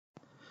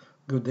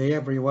Good day,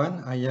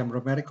 everyone. I am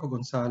Romerico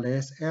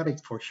Gonzalez,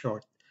 Eric for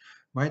short.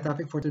 My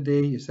topic for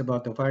today is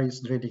about the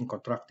various drilling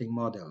contracting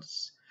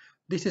models.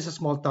 This is a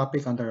small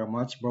topic under a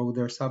much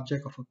broader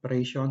subject of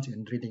operations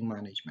and drilling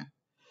management.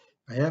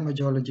 I am a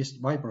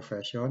geologist by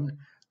profession.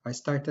 I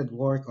started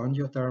work on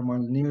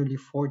geothermal nearly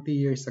 40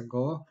 years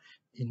ago,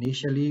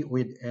 initially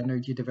with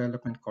Energy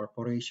Development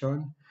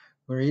Corporation,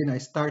 wherein I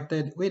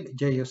started with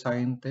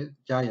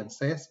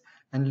geosciences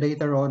and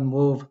later on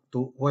moved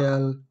to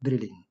oil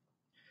drilling.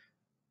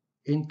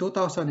 In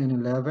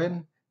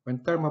 2011, when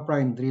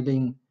Thermoprime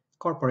Drilling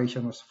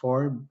Corporation was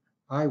formed,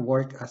 I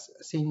worked as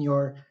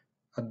senior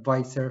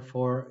advisor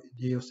for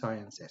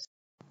geosciences.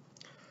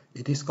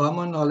 It is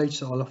common knowledge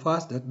to all of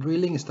us that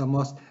drilling is the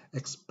most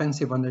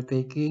expensive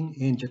undertaking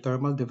in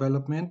geothermal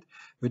development,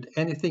 with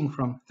anything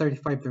from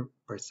 35%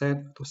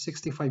 to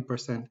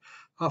 65%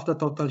 of the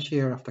total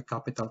share of the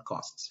capital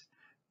costs.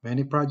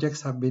 Many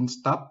projects have been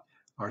stopped,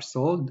 are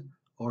sold,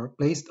 or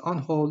placed on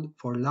hold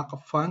for lack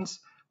of funds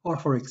or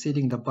for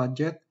exceeding the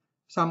budget.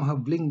 Some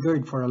have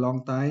lingered for a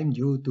long time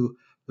due to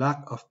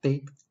lack of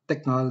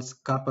technical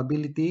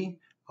capability,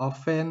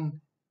 often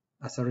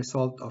as a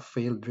result of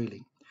failed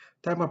drilling.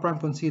 Thermoprime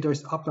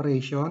considers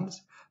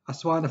operations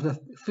as one of the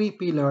three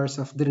pillars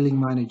of drilling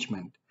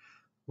management.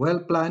 Well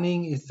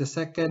planning is the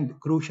second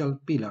crucial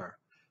pillar.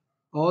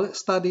 All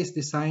studies,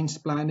 designs,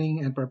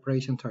 planning, and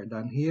preparations are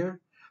done here.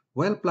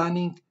 Well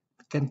planning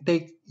can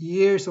take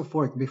years of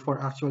work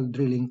before actual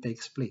drilling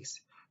takes place.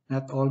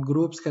 Not all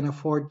groups can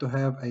afford to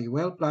have a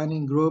well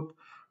planning group,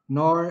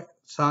 nor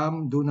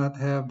some do not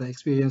have the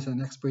experience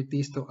and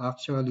expertise to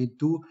actually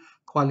do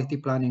quality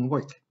planning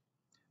work.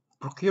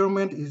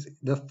 Procurement is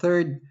the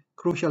third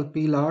crucial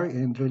pillar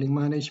in drilling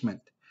management.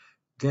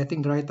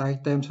 Getting the right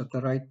items at the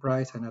right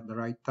price and at the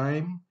right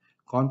time,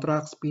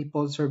 contracts,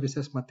 people,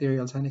 services,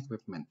 materials, and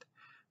equipment.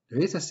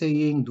 There is a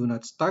saying, do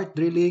not start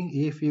drilling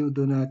if you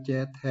do not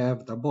yet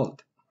have the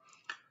bolt.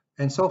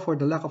 And so for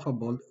the lack of a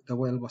bolt, the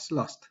well was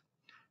lost.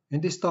 In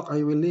this talk,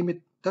 I will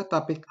limit the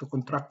topic to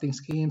contracting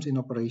schemes in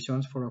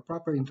operations for a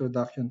proper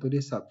introduction to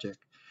this subject.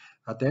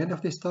 At the end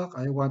of this talk,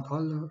 I want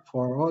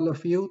for all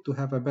of you to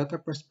have a better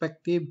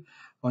perspective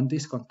on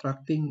these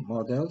contracting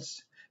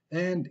models,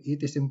 and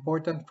it is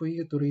important for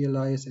you to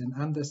realize and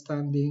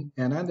understand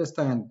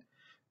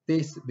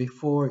this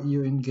before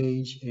you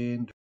engage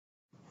in.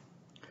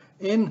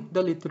 In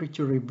the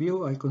literature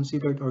review, I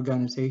considered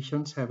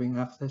organizations having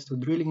access to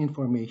drilling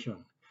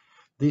information.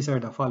 These are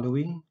the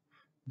following: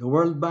 the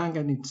World Bank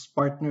and its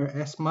partner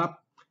SMAP,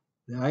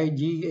 the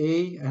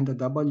IGA and the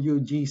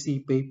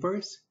WGC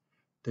papers,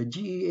 the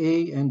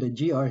GEA and the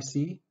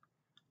GRC,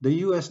 the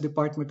U.S.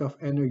 Department of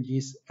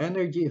Energy's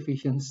Energy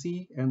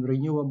Efficiency and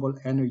Renewable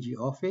Energy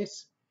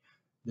Office,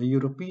 the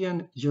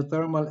European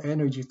Geothermal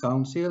Energy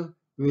Council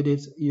with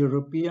its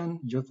European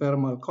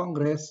Geothermal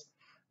Congress,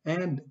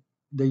 and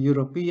the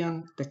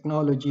European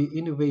Technology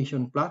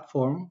Innovation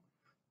Platform,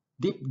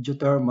 Deep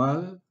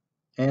Geothermal,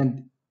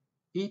 and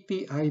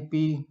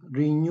ETIP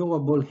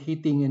Renewable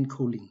Heating and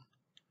Cooling.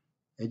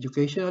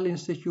 Educational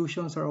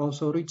institutions are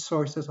also rich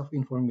sources of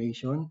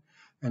information,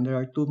 and there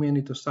are too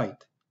many to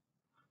cite.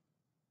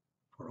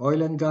 For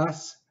oil and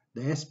gas,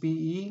 the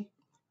SPE,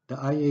 the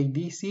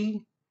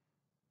IADC,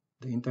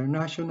 the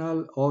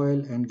International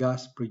Oil and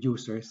Gas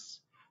Producers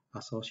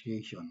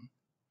Association.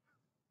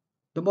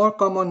 The more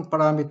common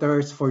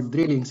parameters for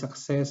drilling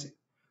success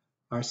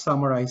are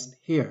summarized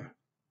here.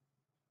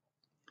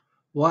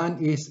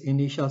 One is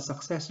initial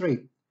success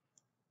rate.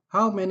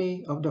 How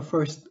many of the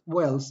first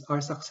wells are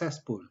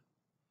successful?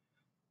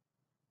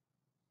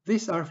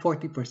 These are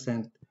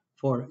 40%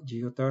 for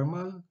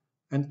geothermal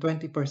and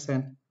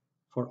 20%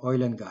 for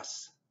oil and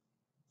gas.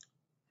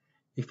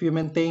 If you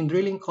maintain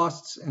drilling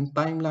costs and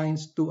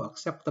timelines to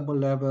acceptable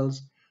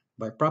levels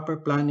by proper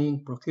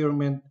planning,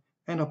 procurement,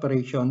 and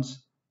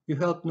operations, you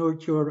help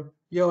nurture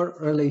your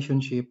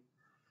relationship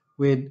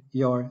with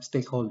your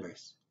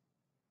stakeholders.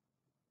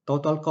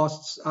 Total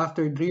costs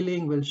after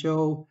drilling will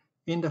show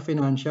in the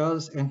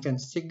financials and can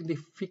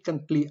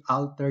significantly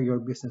alter your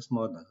business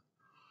model.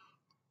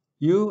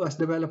 You, as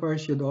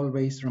developers, should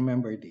always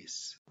remember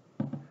this.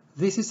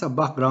 This is a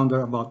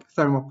backgrounder about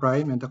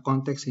Thermoprime and the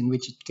context in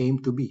which it came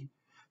to be.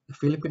 The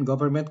Philippine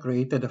government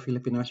created the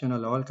Philippine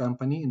National Oil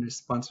Company in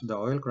response to the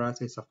oil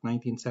crisis of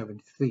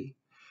 1973.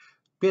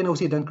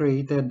 PNOC then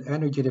created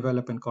Energy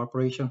Development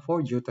Corporation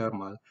for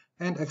geothermal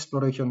and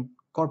Exploration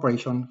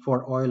Corporation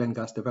for oil and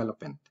gas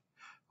development.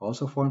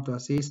 Also formed to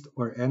assist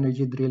were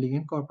Energy Drilling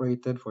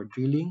Incorporated for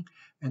drilling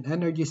and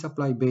Energy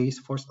Supply Base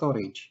for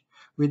storage.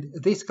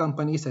 With these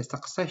companies, a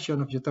succession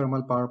of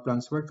geothermal power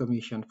plants were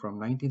commissioned from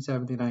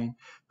 1979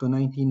 to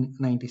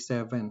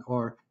 1997,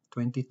 or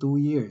 22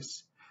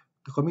 years.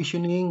 The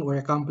commissioning were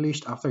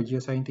accomplished after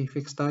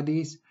geoscientific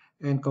studies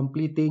and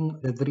completing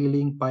the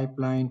drilling,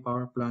 pipeline,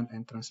 power plant,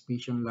 and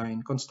transmission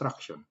line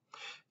construction.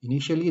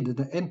 Initially, the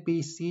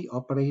NPC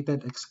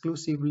operated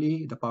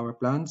exclusively the power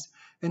plants,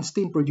 and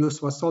steam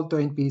produced was sold to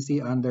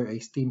NPC under a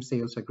steam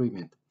sales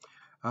agreement.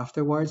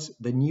 Afterwards,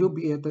 the new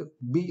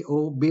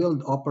BO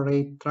Build,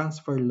 Operate,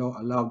 Transfer law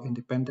allowed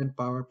independent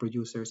power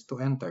producers to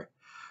enter.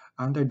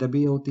 Under the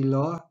BOT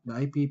law, the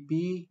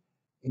IPP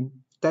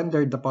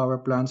tendered the power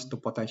plants to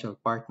potential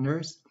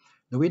partners.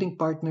 The winning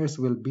partners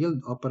will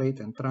build, operate,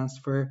 and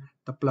transfer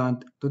the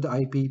plant to the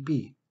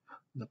IPP.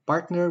 The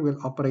partner will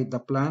operate the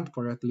plant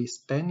for at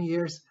least 10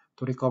 years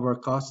to recover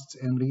costs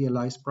and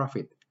realize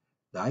profit.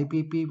 The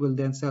IPP will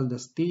then sell the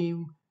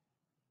steam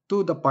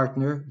to the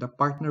partner. The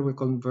partner will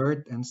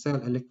convert and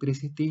sell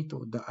electricity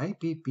to the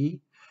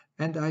IPP,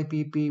 and the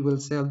IPP will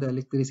sell the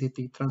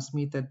electricity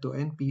transmitted to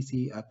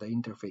NPC at the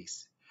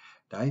interface.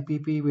 The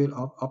IPP will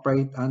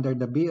operate under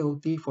the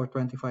BOT for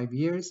 25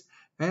 years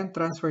and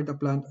transfer the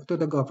plant to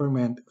the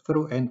government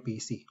through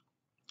NPC.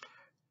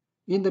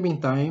 In the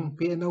meantime,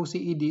 PNOC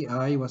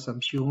EDI was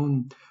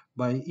subsumed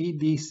by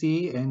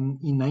EDC in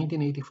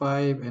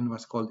 1985 and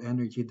was called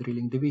Energy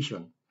Drilling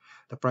Division.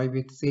 The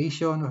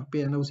privatization of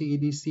PNOC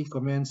EDC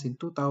commenced in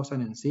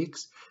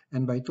 2006,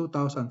 and by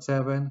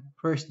 2007,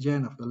 first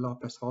gen of the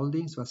Lopez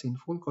Holdings was in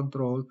full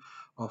control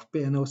of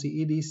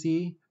PNOC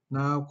EDC,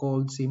 now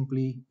called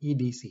simply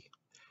EDC.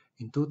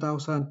 In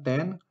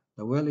 2010,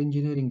 the Well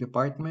Engineering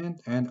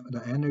Department and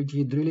the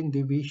Energy Drilling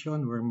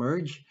Division were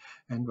merged,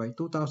 and by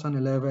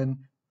 2011,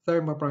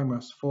 Thermoprime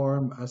was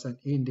formed as an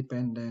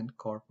independent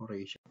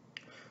corporation.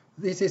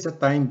 This is a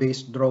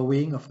time-based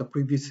drawing of the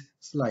previous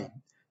slide.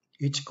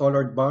 Each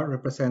colored bar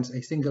represents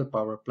a single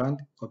power plant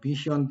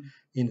commissioned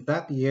in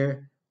that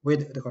year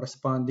with the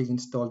corresponding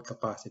installed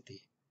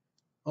capacity.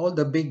 All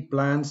the big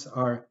plants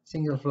are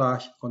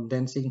single-flash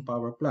condensing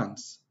power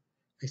plants.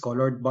 A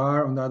colored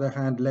bar, on the other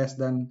hand, less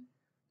than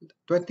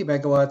 20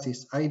 megawatts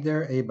is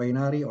either a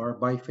binary or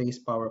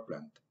biphase power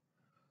plant.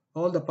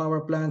 All the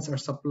power plants are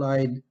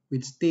supplied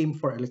with steam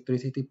for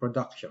electricity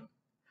production.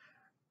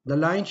 The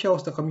line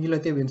shows the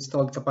cumulative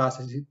installed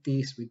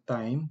capacities with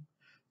time.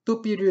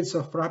 Two periods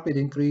of rapid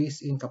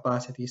increase in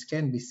capacities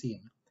can be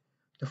seen.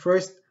 The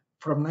first,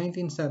 from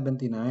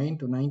 1979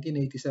 to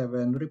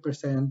 1987,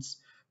 represents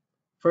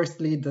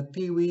firstly the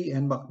Tiwi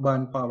and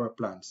Macban power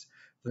plants.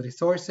 The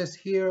resources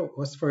here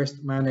was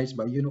first managed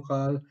by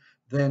Unocal,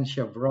 then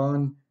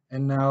Chevron,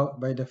 and now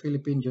by the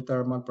Philippine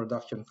Geothermal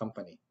Production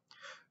Company.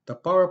 The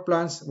power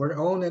plants were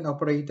owned and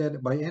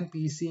operated by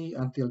NPC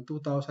until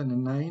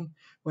 2009,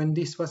 when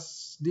these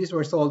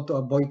were sold to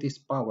Aboitiz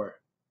Power.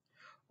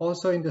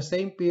 Also in the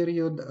same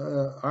period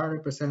are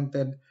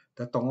represented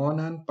the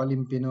Tongonan,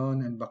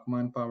 Palimpinon, and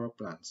Bacman power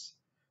plants.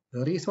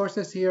 The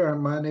resources here are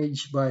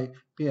managed by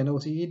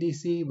PNOC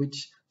EDC,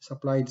 which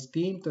supplied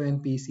steam to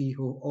NPC,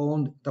 who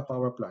owned the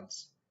power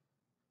plants.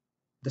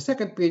 The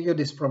second period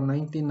is from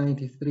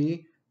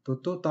 1993 to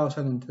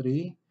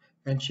 2003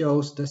 and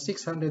shows the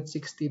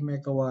 660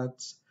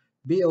 megawatts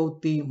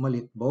BOT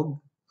Malitbog,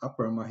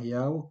 Upper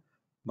Mahiyaw,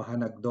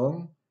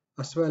 Mahanagdong,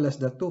 as well as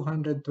the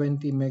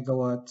 220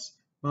 megawatts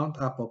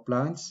Mount Apo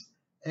plants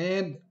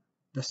and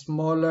the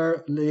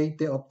smaller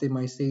Leyte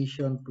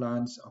optimization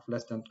plants of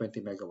less than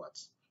 20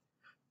 megawatts.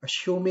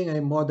 Assuming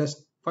a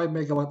modest 5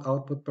 megawatt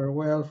output per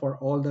well for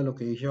all the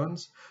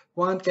locations,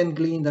 one can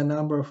glean the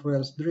number of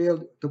wells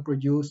drilled to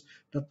produce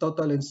the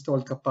total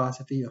installed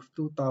capacity of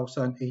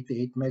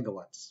 2,088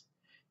 megawatts.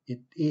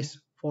 It is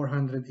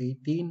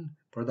 418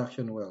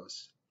 production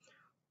wells.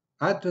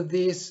 Add to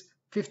this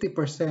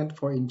 50%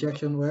 for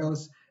injection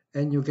wells,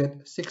 and you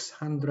get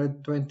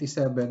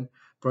 627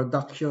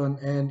 production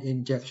and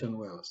injection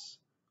wells.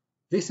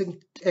 This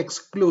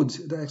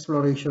excludes the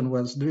exploration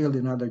wells drilled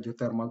in other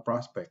geothermal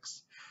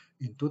prospects.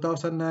 In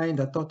 2009,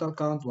 the total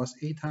count was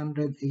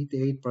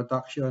 888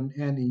 production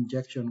and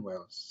injection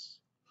wells.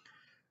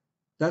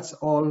 That's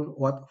all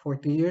what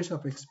 40 years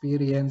of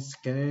experience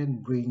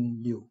can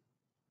bring you.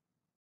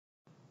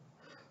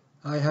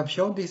 I have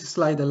shown this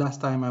slide the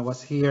last time I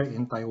was here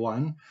in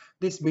Taiwan.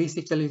 This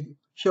basically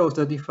shows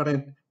the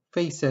different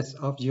phases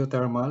of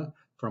geothermal,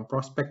 from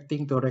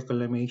prospecting to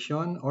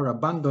reclamation or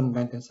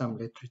abandonment in some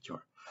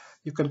literature.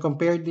 You can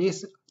compare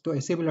this to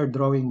a similar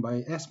drawing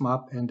by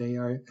SMAP, and they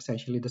are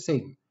essentially the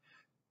same.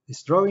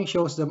 This drawing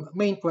shows the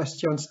main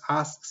questions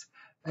asked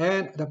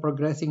and the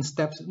progressing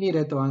steps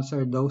needed to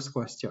answer those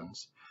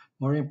questions.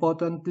 More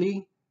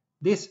importantly,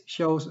 this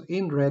shows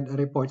in red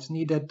reports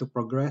needed to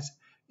progress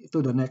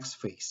to the next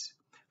phase.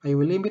 I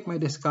will limit my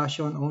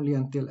discussion only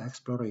until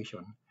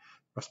exploration.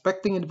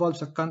 Prospecting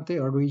involves a country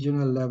or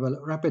regional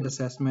level rapid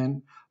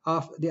assessment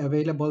of the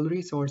available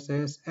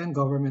resources, and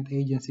government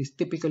agencies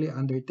typically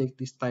undertake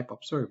this type of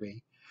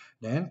survey.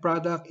 The end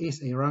product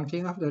is a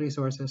ranking of the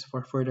resources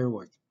for further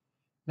work.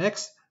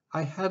 Next,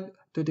 I had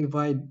to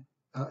divide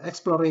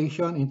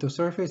exploration into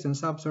surface and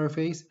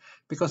subsurface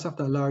because of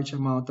the large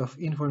amount of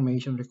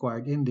information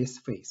required in this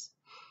phase.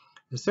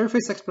 The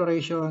surface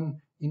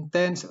exploration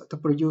intends to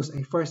produce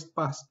a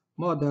first-pass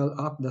model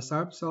of the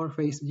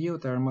subsurface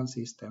geothermal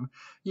system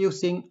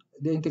using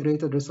the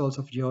integrated results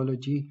of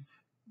geology,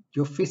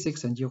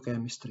 geophysics, and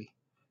geochemistry.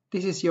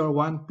 This is your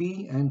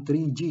 1P and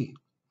 3G.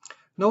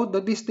 Note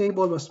that this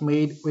table was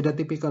made with a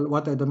typical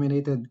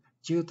water-dominated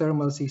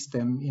geothermal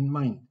system in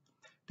mind.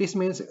 This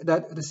means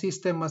that the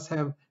system must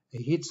have A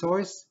heat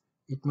source,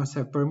 it must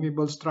have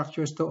permeable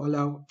structures to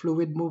allow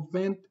fluid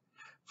movement,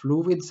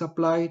 fluid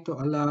supply to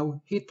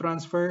allow heat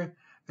transfer,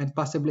 and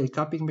possibly a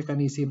capping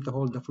mechanism to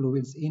hold the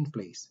fluids in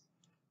place.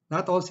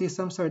 Not all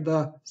systems are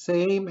the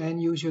same,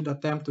 and you should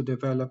attempt to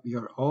develop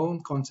your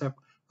own concept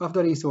of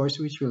the resource,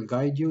 which will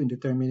guide you in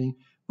determining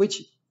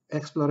which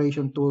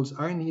exploration tools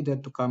are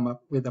needed to come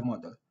up with a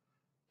model.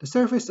 The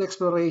surface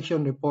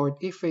exploration report,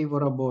 if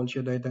favorable,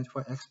 should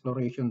identify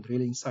exploration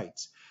drilling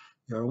sites.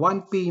 Your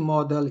 1P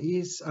model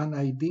is an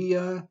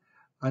idea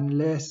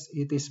unless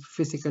it is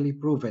physically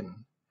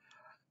proven.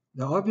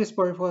 The obvious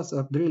purpose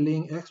of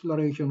drilling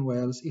exploration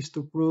wells is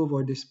to prove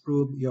or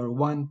disprove your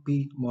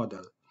 1P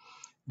model.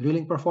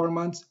 Drilling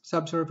performance,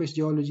 subsurface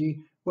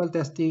geology, well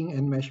testing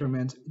and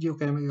measurements,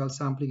 geochemical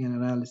sampling and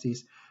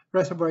analysis,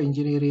 reservoir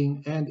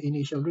engineering, and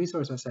initial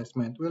resource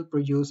assessment will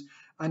produce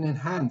an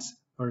enhanced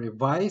or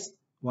revised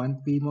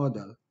 1P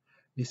model.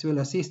 This will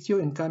assist you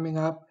in coming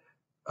up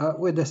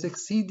with the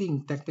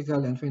succeeding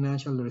technical and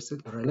financial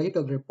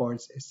related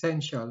reports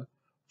essential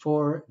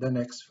for the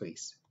next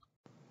phase.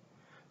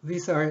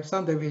 These are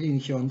some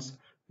definitions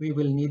we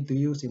will need to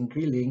use in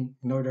drilling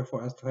in order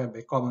for us to have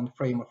a common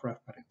frame of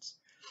reference.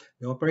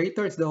 The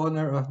operator is the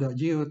owner of the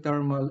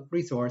geothermal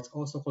resource,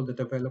 also called the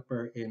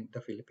developer in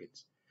the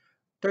Philippines.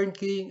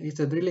 Turnkey is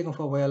the drilling of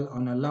a well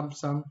on a lump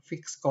sum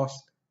fixed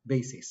cost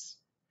basis.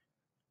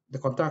 The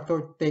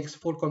contractor takes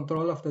full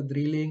control of the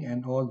drilling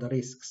and all the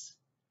risks.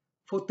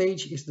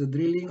 Footage is the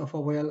drilling of a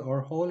well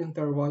or hole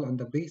interval on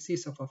the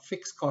basis of a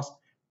fixed cost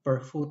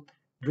per foot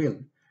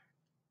drilled.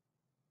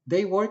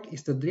 Day work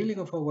is the drilling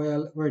of a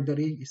well where the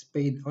rig is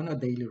paid on a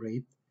daily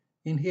rate.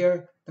 In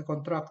here, the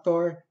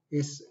contractor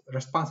is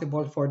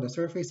responsible for the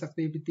surface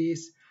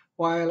activities,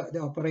 while the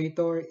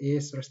operator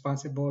is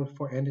responsible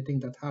for anything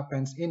that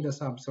happens in the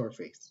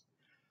subsurface.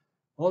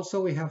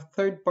 Also, we have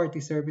third-party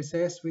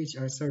services, which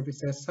are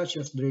services such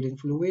as drilling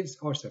fluids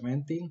or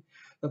cementing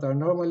that are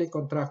normally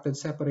contracted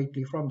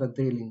separately from the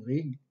drilling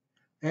rig.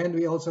 And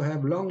we also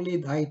have long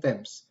lead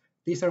items.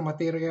 These are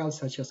materials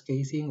such as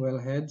casing,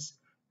 wellheads,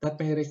 that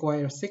may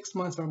require 6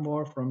 months or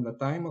more from the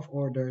time of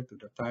order to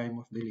the time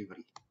of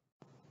delivery.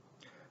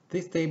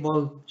 This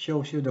table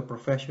shows you the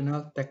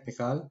professional,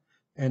 technical,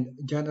 and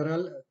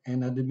general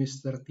and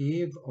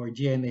administrative or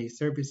GNA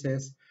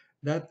services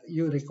that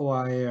you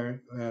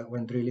require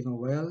when drilling a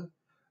well.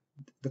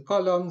 The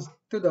columns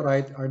to the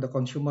right are the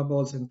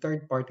consumables and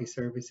third-party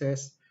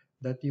services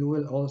that you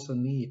will also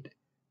need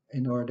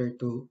in order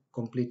to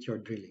complete your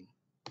drilling.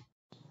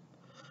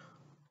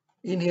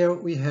 In here,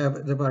 we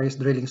have the various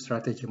drilling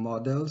strategy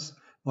models.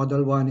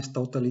 Model 1 is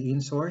totally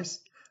in-sourced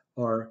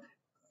or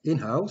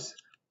in-house.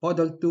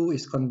 Model 2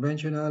 is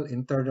conventional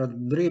internal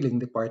drilling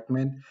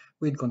department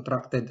with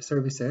contracted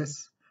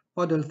services.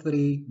 Model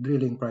 3,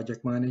 drilling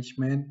project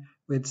management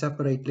with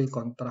separately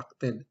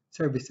contracted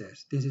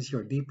services. This is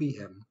your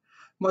DPM.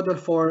 Model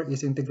 4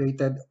 is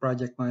integrated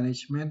project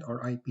management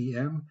or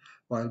IPM,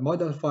 while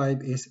Model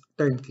 5 is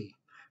turnkey.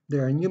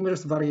 There are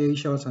numerous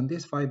variations on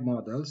these 5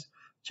 models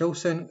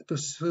chosen to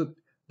suit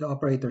the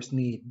operator's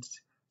needs.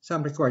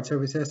 Some required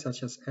services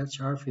such as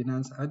HR,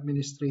 finance,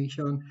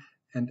 administration,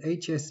 and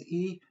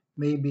HSE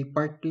may be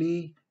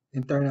partly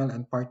internal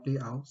and partly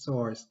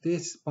outsourced.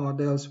 These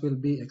models will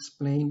be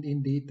explained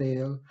in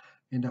detail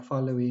in the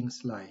following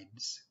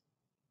slides.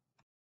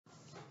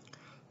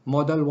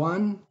 Model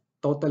 1,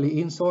 totally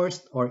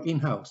in-sourced or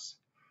in-house.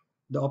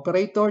 The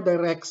operator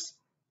directs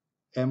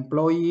the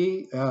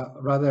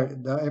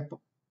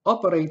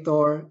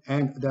operator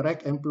and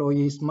direct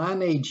employees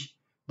manage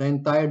the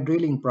entire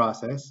drilling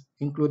process,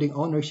 including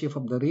ownership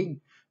of the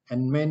rig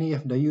and many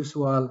of the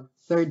usual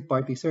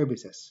third-party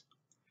services.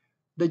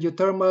 The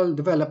Geothermal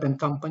Development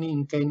Company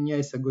in Kenya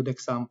is a good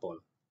example.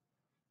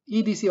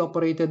 EDC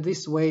operated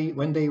this way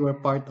when they were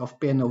part of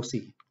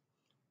PNOC.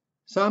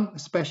 Some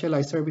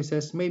specialized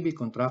services may be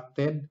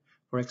contracted,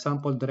 for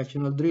example,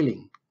 directional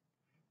drilling.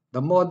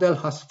 The model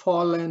has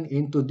fallen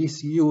into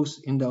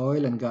disuse in the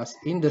oil and gas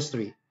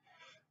industry.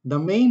 The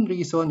main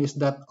reason is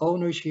that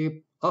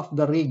ownership of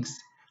the rigs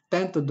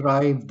tend to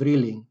drive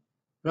drilling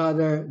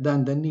rather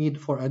than the need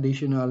for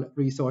additional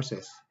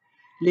resources,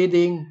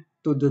 leading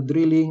to the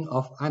drilling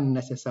of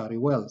unnecessary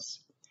wells.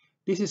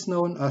 This is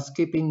known as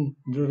keeping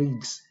the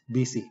rigs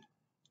busy.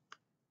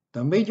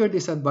 The major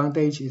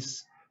disadvantage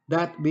is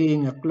that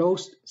being a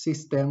closed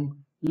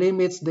system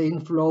limits the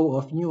inflow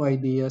of new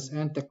ideas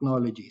and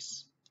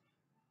technologies.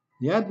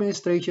 The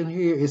administration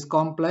here is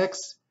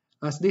complex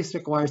as this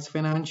requires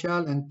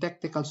financial and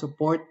technical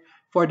support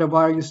for the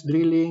various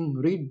drilling,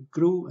 rig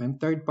crew,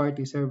 and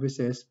third-party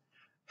services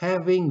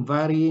having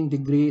varying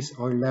degrees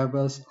or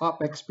levels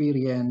of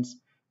experience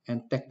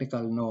and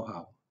technical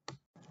know-how.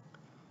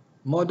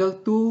 Model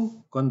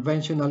 2,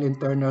 conventional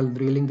internal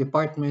drilling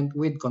department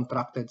with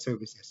contracted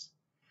services.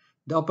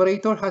 The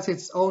operator has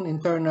its own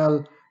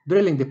internal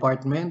drilling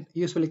department,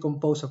 usually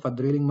composed of a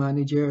drilling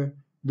manager,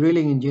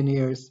 drilling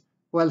engineers,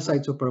 well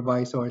site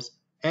supervisors,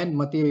 and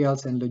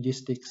materials and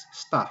logistics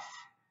staff.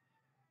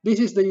 This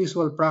is the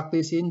usual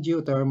practice in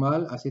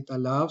geothermal as it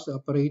allows the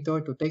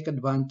operator to take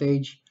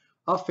advantage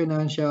of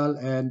financial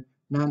and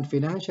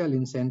non-financial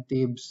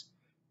incentives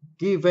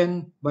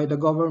given by the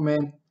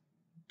government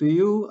to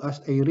you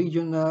as a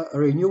regional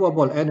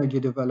renewable energy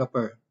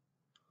developer.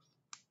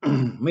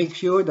 Make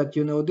sure that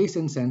you know these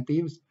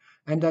incentives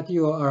and that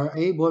you are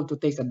able to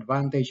take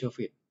advantage of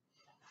it.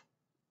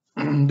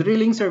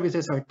 Drilling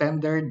services are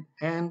tendered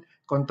and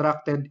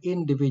contracted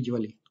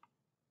individually.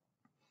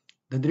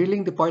 The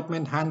drilling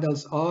department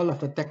handles all of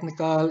the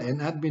technical and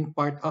admin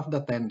part of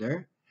the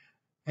tender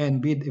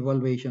and bid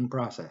evaluation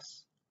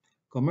process.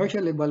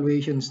 Commercial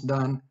evaluation is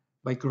done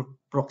by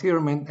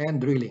procurement and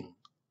drilling.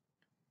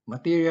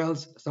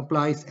 Materials,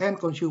 supplies, and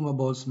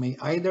consumables may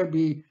either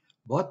be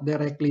bought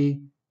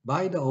directly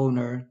by the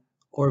owner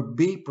or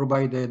be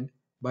provided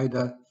by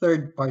the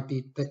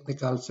third-party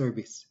technical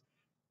service.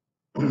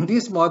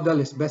 This model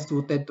is best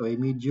suited to a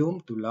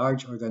medium to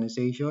large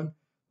organization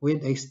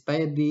with a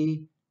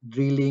steady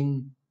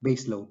drilling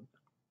baseload.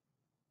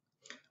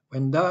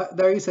 When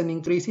there is an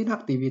increase in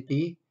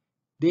activity,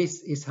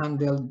 this is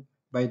handled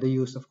by the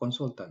use of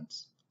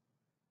consultants.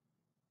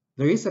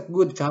 There is a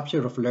good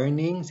capture of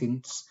learning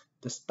since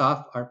the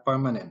staff are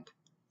permanent.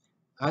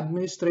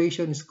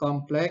 Administration is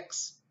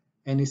complex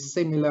and is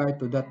similar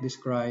to that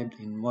described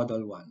in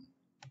Model 1.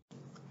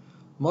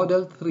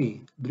 Model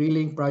 3,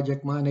 Drilling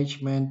Project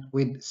Management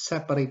with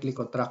Separately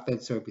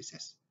Contracted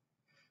Services.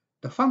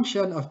 The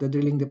function of the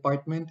drilling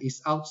department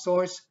is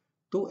outsourced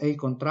to a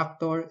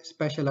contractor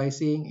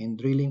specializing in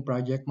drilling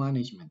project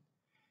management.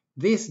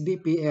 This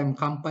DPM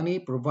company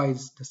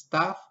provides the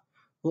staff,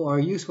 who are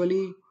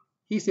usually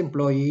his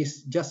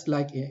employees, just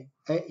like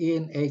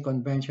in a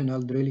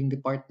conventional drilling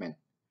department.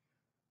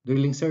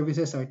 Drilling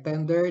services are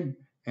tendered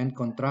and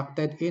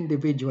contracted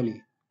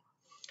individually.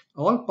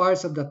 All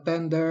parts of the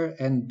tender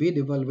and bid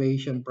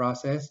evaluation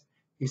process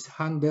is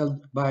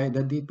handled by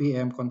the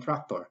DPM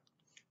contractor.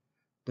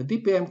 The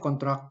DPM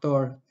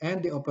contractor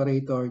and the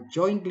operator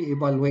jointly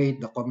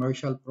evaluate the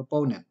commercial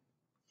proponent.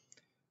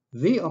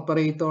 The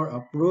operator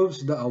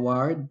approves the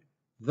award,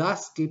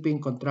 thus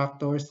keeping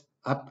contractors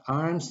at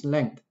arm's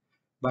length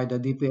by the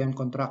DPM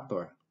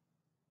contractor.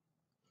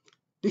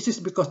 This is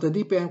because the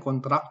DPM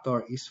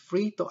contractor is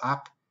free to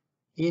act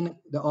in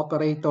the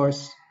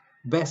operator's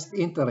best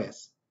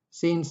interest,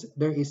 since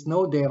there is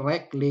no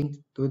direct link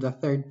to the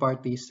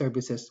third-party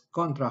services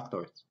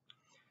contractors.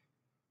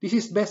 This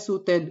is best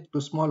suited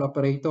to small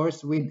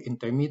operators with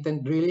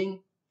intermittent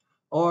drilling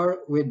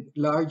or with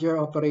larger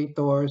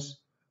operators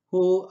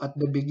who are at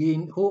the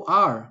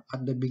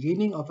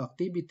beginning of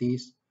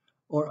activities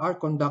or are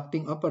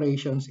conducting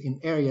operations in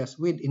areas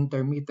with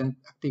intermittent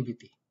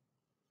activity.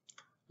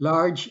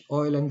 Large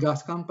oil and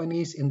gas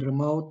companies in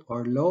remote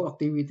or low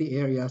activity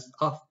areas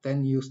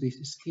often use this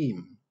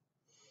scheme.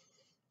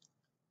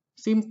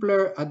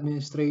 Simpler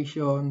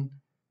administration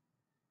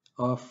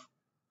of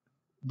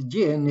the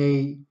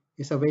GNA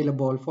is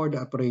available for the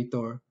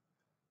operator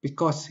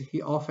because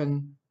he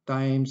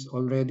oftentimes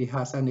already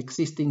has an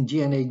existing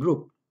GNA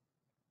group.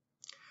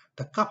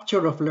 The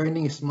capture of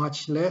learning is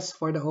much less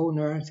for the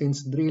owner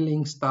since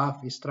drilling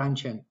staff is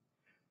transient.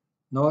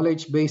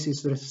 Knowledge base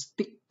is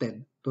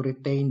restricted to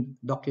retained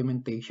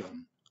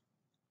documentation.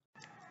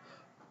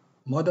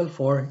 Model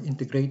 4,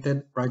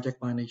 Integrated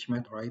Project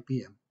Management or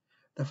IPM.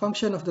 The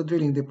function of the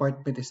drilling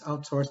department is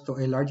outsourced to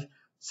a large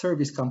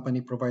service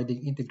company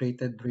providing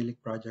integrated drilling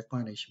project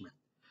management.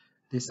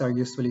 These are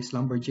usually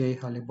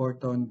Schlumberger,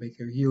 Halliburton,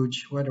 Baker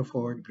Hughes,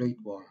 Weatherford,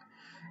 Great Wall.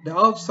 The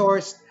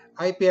outsourced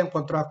IPM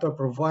contractor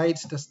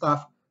provides the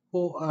staff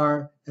who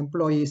are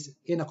employees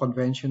in a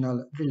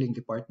conventional drilling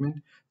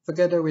department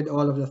together with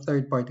all of the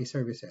third-party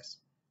services.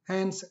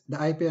 Hence, the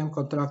IPM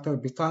contractor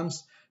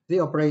becomes the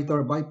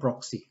operator by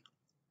proxy.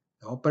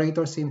 The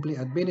operator simply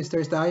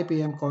administers the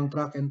IPM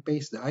contract and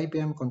pays the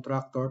IPM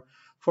contractor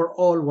for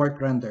all work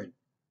rendered.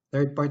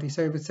 Third-party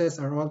services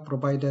are all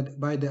provided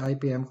by the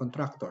IPM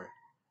contractor.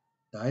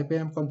 The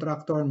IPM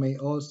contractor may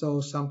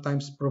also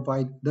sometimes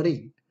provide the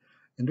rig.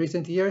 In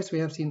recent years, we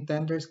have seen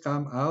tenders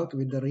come out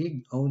with the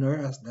rig owner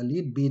as the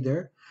lead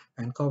bidder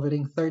and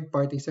covering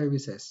third-party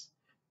services.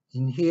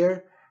 In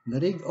here, the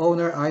rig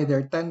owner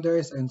either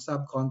tenders and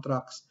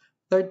subcontracts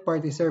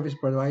third-party service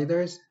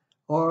providers,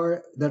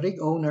 or the rig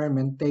owner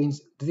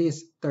maintains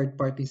these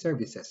third-party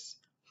services.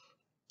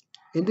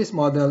 In this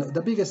model,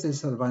 the biggest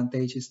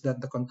disadvantage is that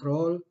the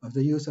control of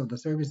the use of the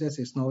services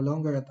is no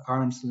longer at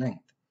arm's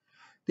length.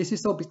 This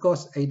is so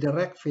because a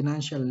direct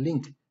financial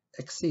link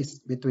exists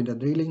between the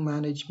drilling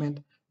management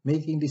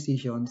making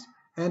decisions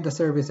and the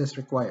services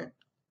required.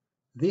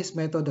 This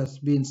method has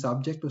been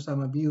subject to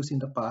some abuse in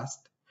the past.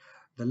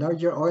 The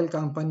larger oil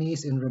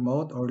companies in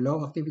remote or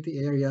low activity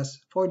areas,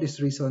 for this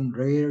reason,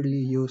 rarely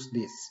use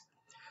this.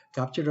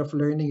 Capture of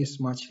learning is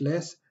much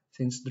less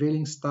since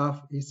drilling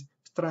staff is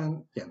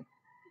transient.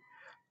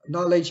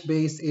 Knowledge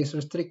base is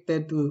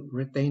restricted to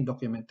retained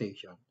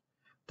documentation.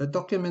 The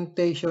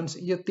documentation's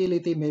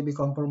utility may be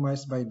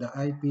compromised by the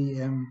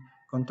IPM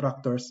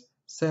contractor's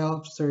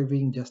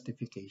self-serving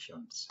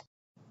justifications.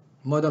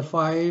 Model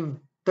 5,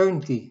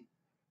 Turnkey.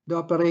 The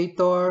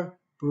operator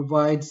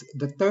provides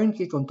the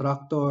turnkey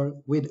contractor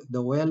with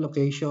the well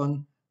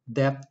location,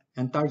 depth,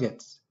 and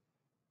targets.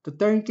 The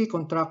turnkey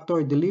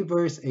contractor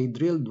delivers a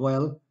drilled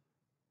well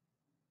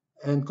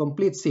and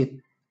completes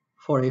it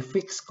for a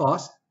fixed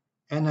cost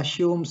and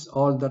assumes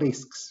all the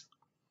risks.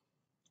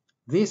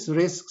 These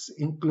risks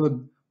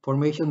include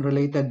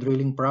formation-related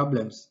drilling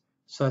problems,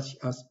 such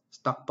as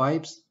stuck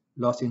pipes,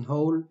 loss in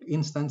hole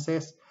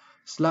instances,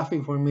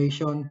 sloughing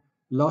formation,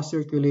 low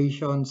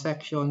circulation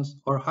sections,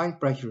 or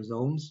high-pressure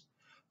zones,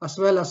 as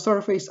well as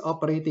surface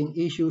operating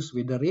issues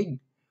with the rig,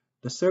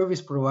 the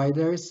service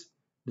providers,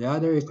 the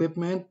other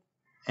equipment,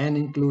 and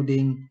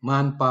including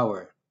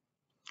manpower.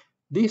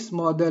 This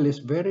model is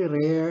very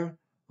rare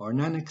or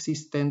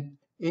non-existent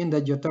in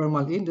the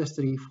geothermal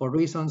industry for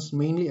reasons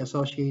mainly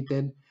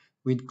associated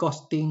with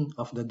costing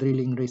of the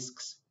drilling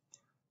risks.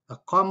 A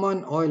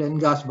common oil and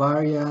gas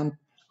variant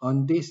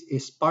on this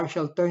is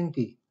partial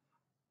turnkey,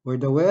 where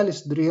the well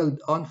is drilled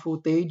on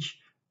footage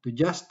to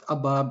just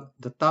above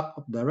the top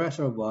of the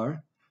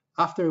reservoir,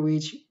 after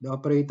which the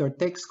operator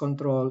takes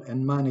control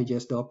and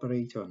manages the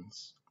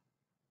operations.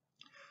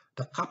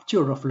 The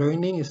capture of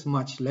learning is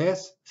much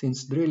less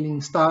since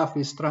drilling staff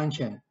is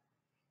transient.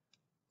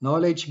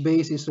 Knowledge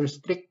base is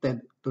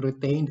restricted to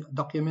retained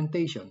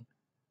documentation.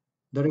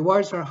 The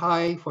rewards are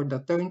high for the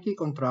turnkey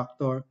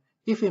contractor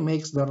if he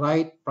makes the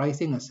right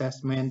pricing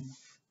assessment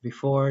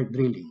before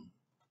drilling.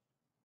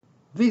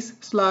 This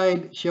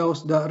slide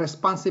shows the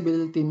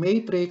responsibility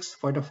matrix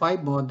for the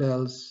 5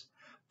 models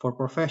for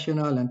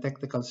professional and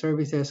technical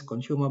services,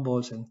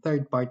 consumables, and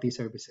third-party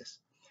services.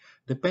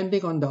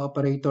 Depending on the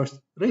operator's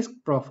risk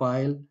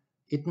profile,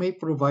 it may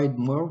provide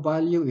more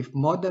value if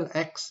Model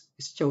X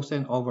is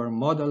chosen over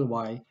Model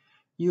Y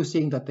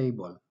using the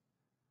table.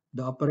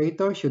 The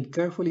operator should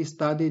carefully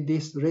study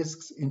these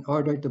risks in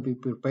order to be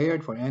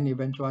prepared for any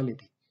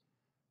eventuality.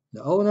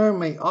 The owner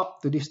may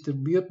opt to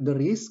distribute the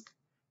risk,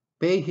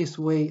 pay his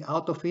way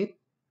out of it,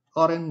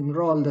 or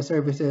enroll the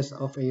services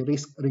of a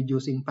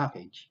risk-reducing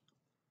package.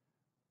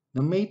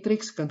 The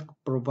matrix can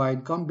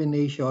provide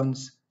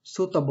combinations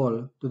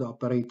suitable to the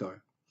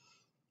operator.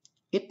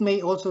 It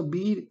may also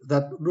be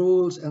that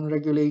rules and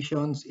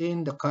regulations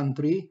in the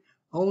country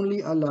only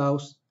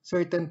allows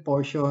certain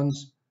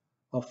portions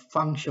of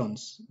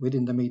functions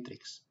within the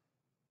matrix.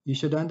 You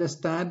should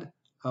understand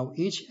how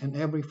each and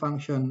every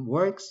function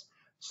works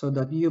so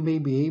that you may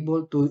be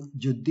able to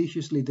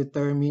judiciously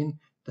determine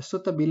the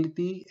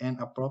suitability and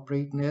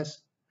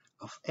appropriateness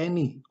of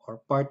any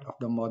or part of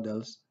the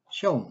models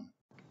shown.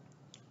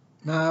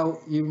 Now,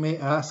 you may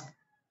ask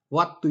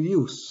what to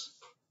use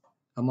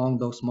among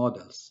those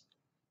models.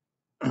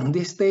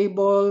 This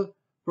table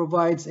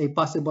provides a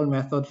possible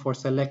method for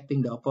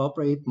selecting the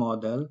appropriate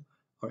model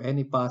or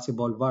any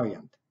possible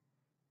variant.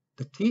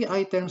 The key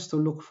items to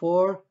look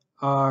for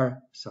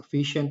are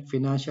sufficient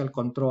financial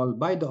control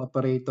by the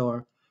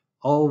operator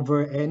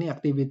over any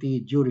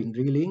activity during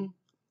drilling,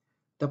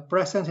 the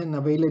presence and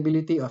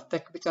availability of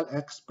technical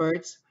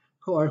experts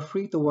who are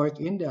free to work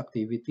in the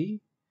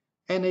activity,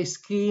 and a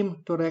scheme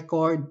to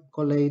record,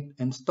 collate,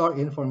 and store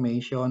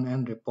information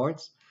and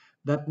reports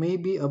that may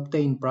be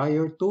obtained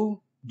prior to,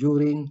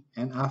 during,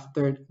 and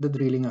after the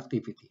drilling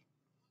activity.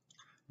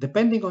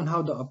 Depending on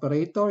how the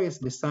operator is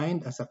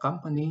designed as a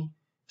company,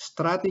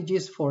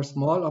 strategies for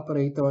small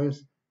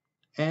operators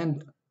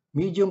and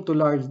medium to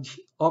large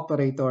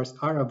operators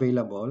are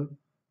available,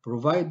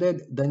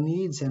 provided the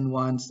needs and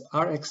wants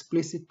are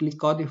explicitly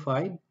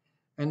codified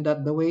and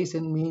that the ways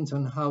and means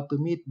on how to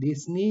meet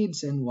these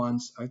needs and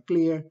wants are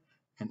clear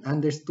and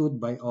understood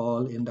by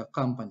all in the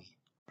company.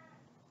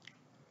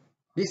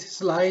 This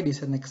slide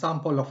is an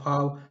example of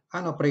how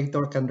an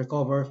operator can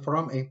recover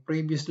from a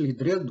previously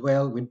drilled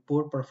well with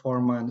poor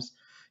performance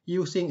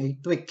using a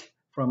tweak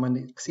from an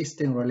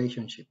existing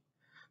relationship.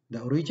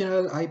 The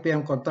original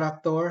IPM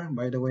contractor,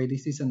 by the way,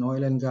 this is an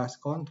oil and gas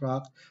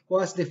contract,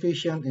 was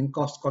deficient in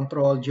cost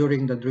control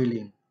during the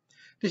drilling.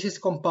 This is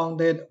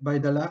compounded by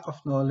the lack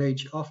of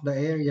knowledge of the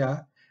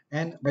area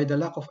and by the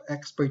lack of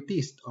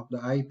expertise of the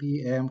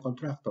IPM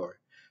contractor.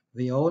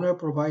 The owner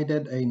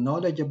provided a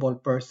knowledgeable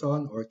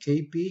person or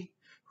KP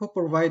who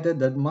provided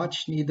the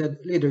much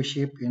needed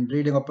leadership in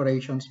drilling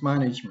operations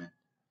management.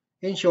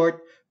 In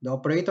short, the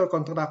operator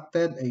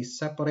contracted a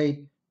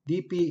separate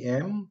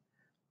DPM,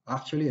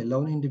 actually a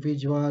lone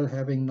individual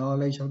having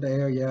knowledge of the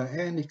area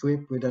and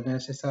equipped with the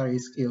necessary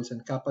skills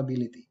and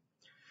capability.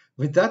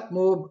 With that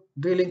move,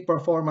 drilling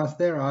performance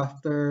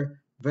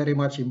thereafter very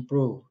much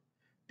improved.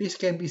 This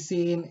can be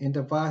seen in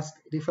the vast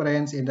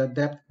difference in the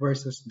depth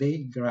versus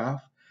day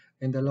graph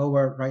in the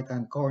lower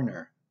right-hand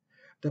corner.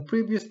 The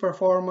previous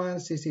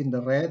performance is in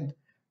the red,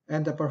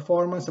 and the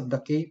performance of the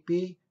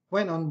KP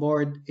when on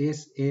board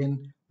is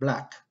in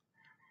black.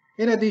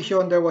 In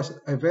addition, there was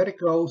a very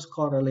close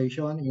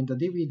correlation in the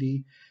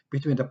DVD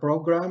between the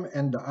program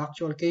and the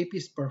actual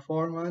KP's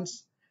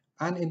performance,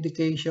 an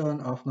indication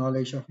of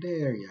knowledge of the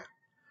area.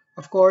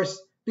 Of course,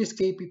 this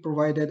KP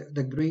provided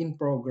the green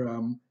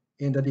program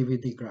in the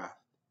DVD graph.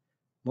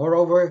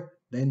 Moreover,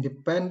 the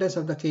independence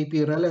of the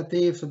KP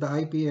relative to the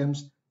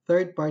IPM's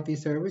third-party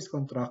service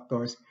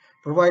contractors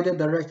provided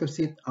the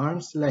requisite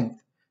arm's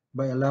length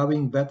by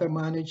allowing better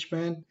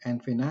management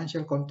and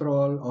financial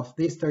control of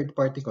these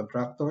third-party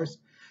contractors,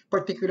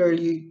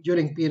 particularly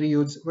during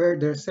periods where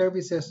their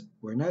services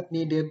were not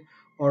needed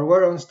or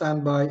were on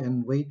standby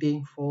and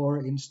waiting for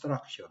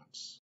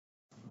instructions.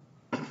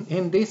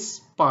 In this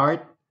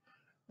part,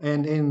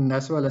 and in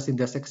as well as in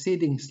the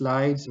succeeding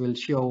slides, will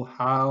show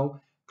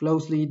how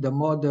closely the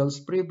models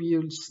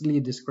previously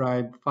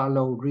described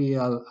follow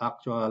real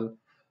actual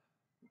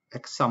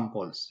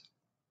examples.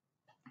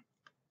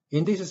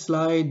 In this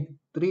slide,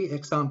 three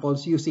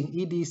examples using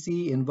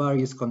EDC and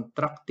various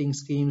contracting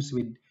schemes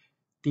with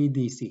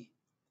TDC.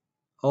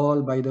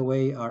 All, by the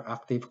way, are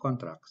active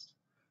contracts.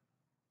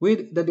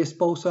 With the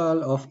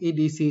disposal of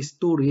EDC's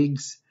two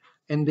rigs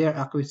and their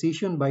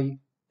acquisition by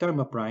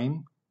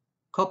Thermoprime,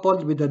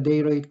 coupled with the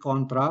day rate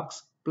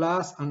contracts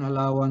plus an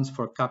allowance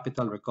for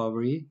capital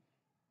recovery,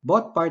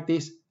 both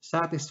parties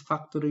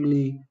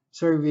satisfactorily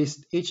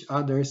serviced each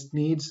other's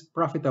needs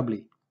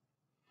profitably.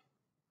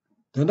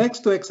 The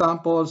next two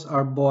examples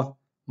are both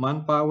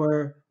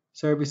manpower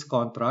service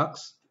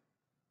contracts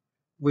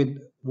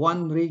with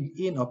one rig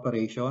in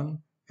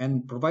operation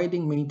and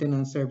providing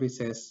maintenance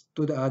services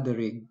to the other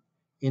rig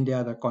in the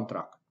other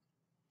contract.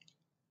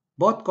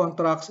 Both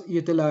contracts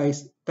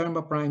utilize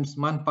Thermoprime's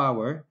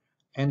manpower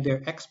and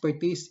their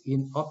expertise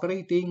in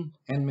operating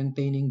and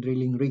maintaining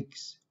drilling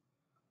rigs.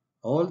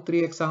 All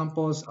three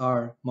examples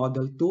are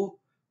Model 2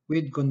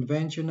 with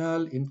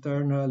conventional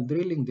internal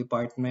drilling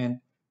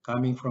department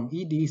coming from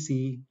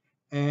EDC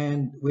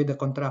and with the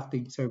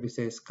contracting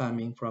services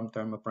coming from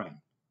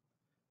Thermoprime.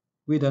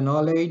 With the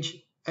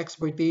knowledge,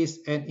 expertise,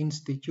 and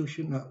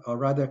institutional, or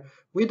rather,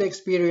 with the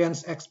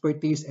experience,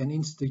 expertise, and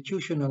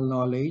institutional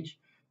knowledge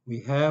we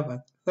have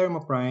at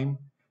Thermoprime,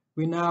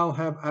 we now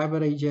have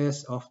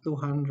averages of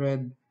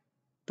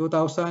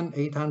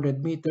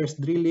 2,800 meters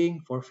drilling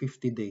for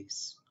 50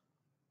 days.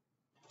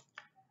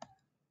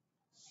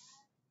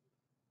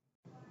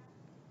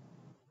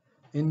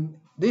 In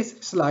this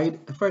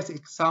slide, the first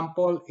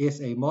example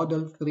is a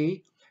Model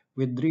 3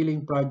 with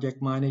drilling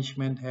project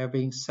management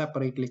having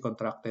separately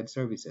contracted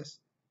services.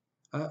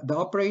 The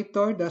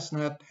operator does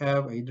not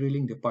have a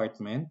drilling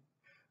department.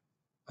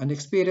 An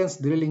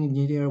experienced drilling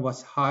engineer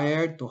was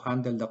hired to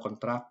handle the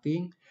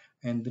contracting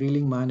and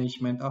drilling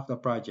management of the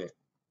project.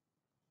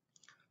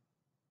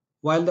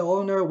 While the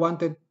owner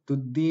wanted to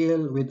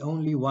deal with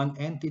only one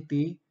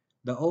entity,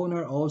 the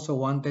owner also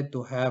wanted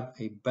to have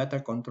a better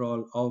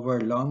control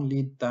over long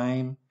lead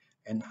time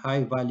and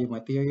high value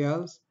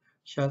materials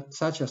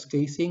such as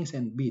casings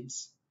and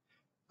bits,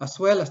 as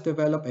well as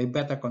develop a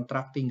better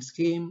contracting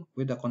scheme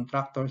with the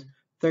contractor's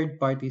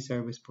third-party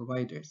service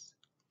providers.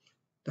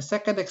 The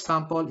second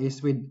example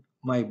is with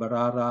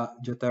Maybarara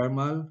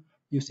Geothermal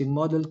using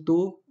Model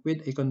 2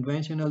 with a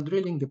conventional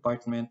drilling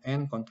department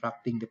and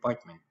contracting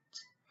department.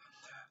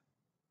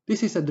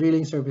 This is a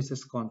drilling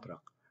services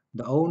contract.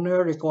 The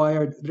owner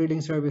required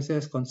drilling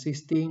services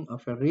consisting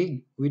of a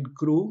rig with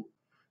crew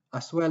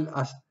as well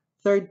as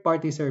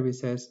third-party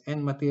services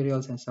and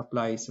materials and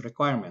supplies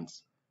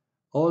requirements.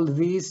 All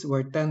these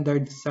were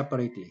tendered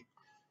separately.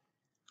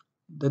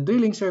 The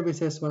drilling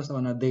services was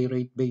on a day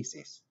rate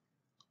basis.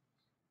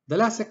 The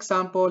last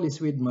example is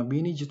with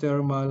Mabini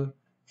Geothermal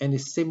and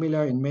is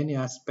similar in many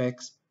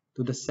aspects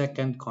to the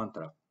second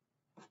contract.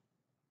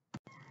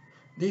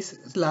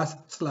 These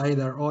last slide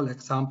are all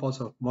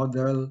examples of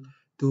Model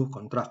 2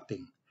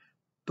 contracting.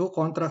 Two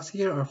contracts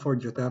here are for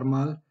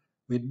geothermal,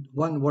 with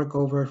one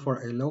workover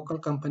for a local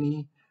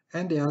company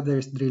and the other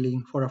is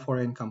drilling for a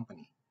foreign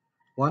company.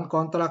 One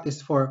contract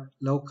is for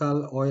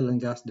local oil and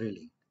gas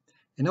drilling.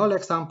 In all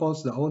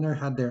examples, the owner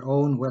had their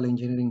own well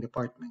engineering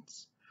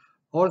departments.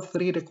 All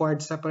three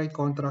required separate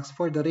contracts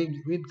for the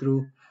rig with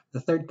crew,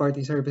 the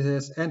third-party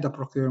services, and the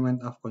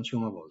procurement of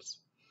consumables.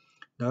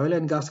 The oil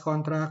and gas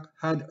contract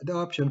had the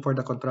option for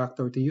the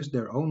contractor to use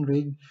their own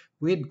rig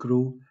with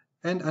crew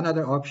and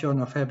another option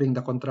of having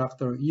the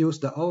contractor use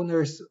the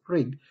owner's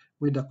rig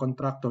with the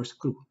contractor's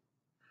crew.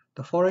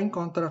 The foreign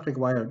contract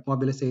required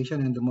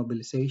mobilization and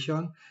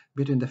demobilization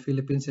between the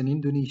Philippines and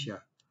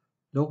Indonesia.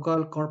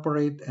 Local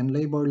corporate and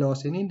labor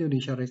laws in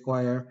Indonesia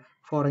require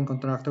foreign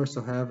contractors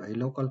to have a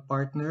local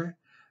partner,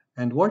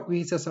 and work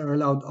visas are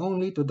allowed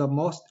only to the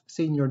most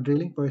senior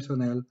drilling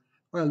personnel,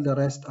 while the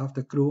rest of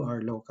the crew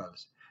are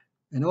locals.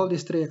 In all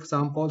these three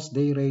examples,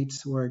 day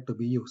rates were to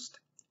be used.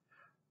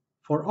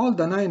 For all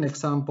the 9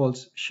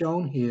 examples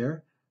shown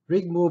here,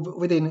 rig move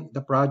within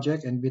the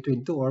project and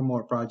between 2 or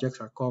more projects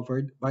are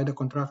covered by the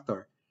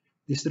contractor.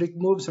 These rig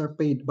moves are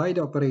paid by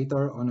the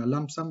operator on a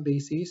lump sum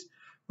basis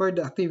where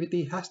the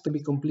activity has to be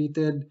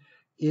completed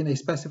in a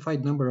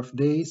specified number of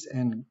days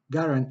and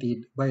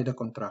guaranteed by the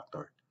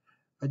contractor.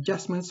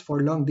 Adjustments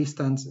for long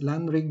distance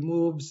land rig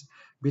moves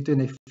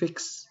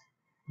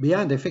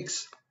beyond a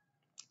fixed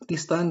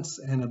distance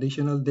and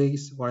additional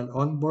days while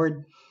on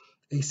board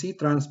a sea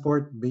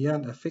transport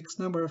beyond a fixed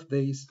number of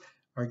days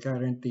are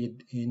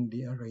guaranteed in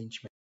the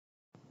arrangement.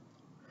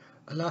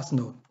 A last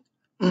note.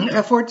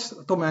 Efforts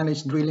to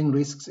manage drilling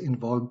risks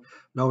involve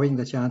knowing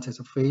the chances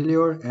of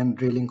failure and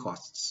drilling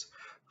costs.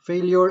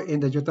 Failure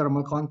in the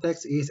geothermal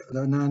context is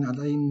the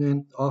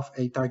non-alignment of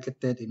a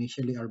targeted,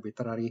 initially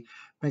arbitrary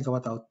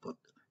megawatt output.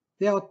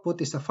 The output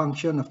is a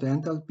function of the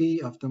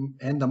enthalpy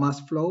and the mass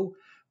flow,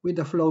 with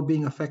the flow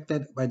being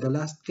affected by the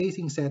last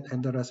casing set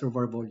and the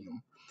reservoir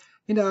volume.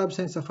 In the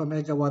absence of a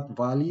megawatt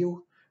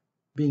value,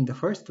 being the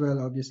first well,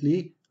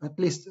 obviously, at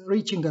least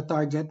reaching the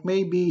target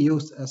may be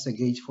used as a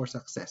gauge for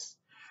success.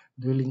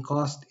 Drilling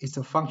cost is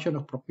a function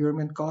of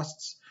procurement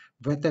costs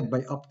vetted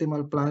by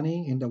optimal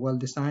planning in the well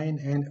design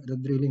and the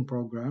drilling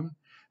program,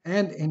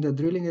 and in the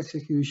drilling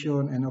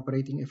execution and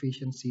operating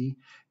efficiency,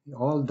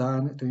 all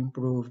done to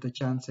improve the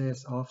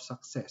chances of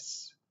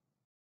success.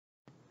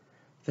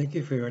 Thank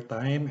you for your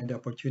time and the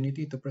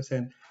opportunity to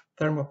present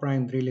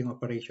Thermoprime Drilling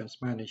Operations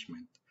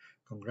Management.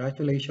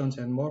 Congratulations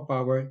and more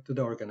power to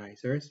the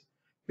organizers.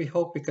 We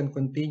hope we can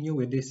continue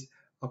with these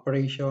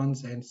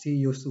operations and see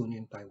you soon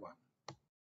in Taiwan.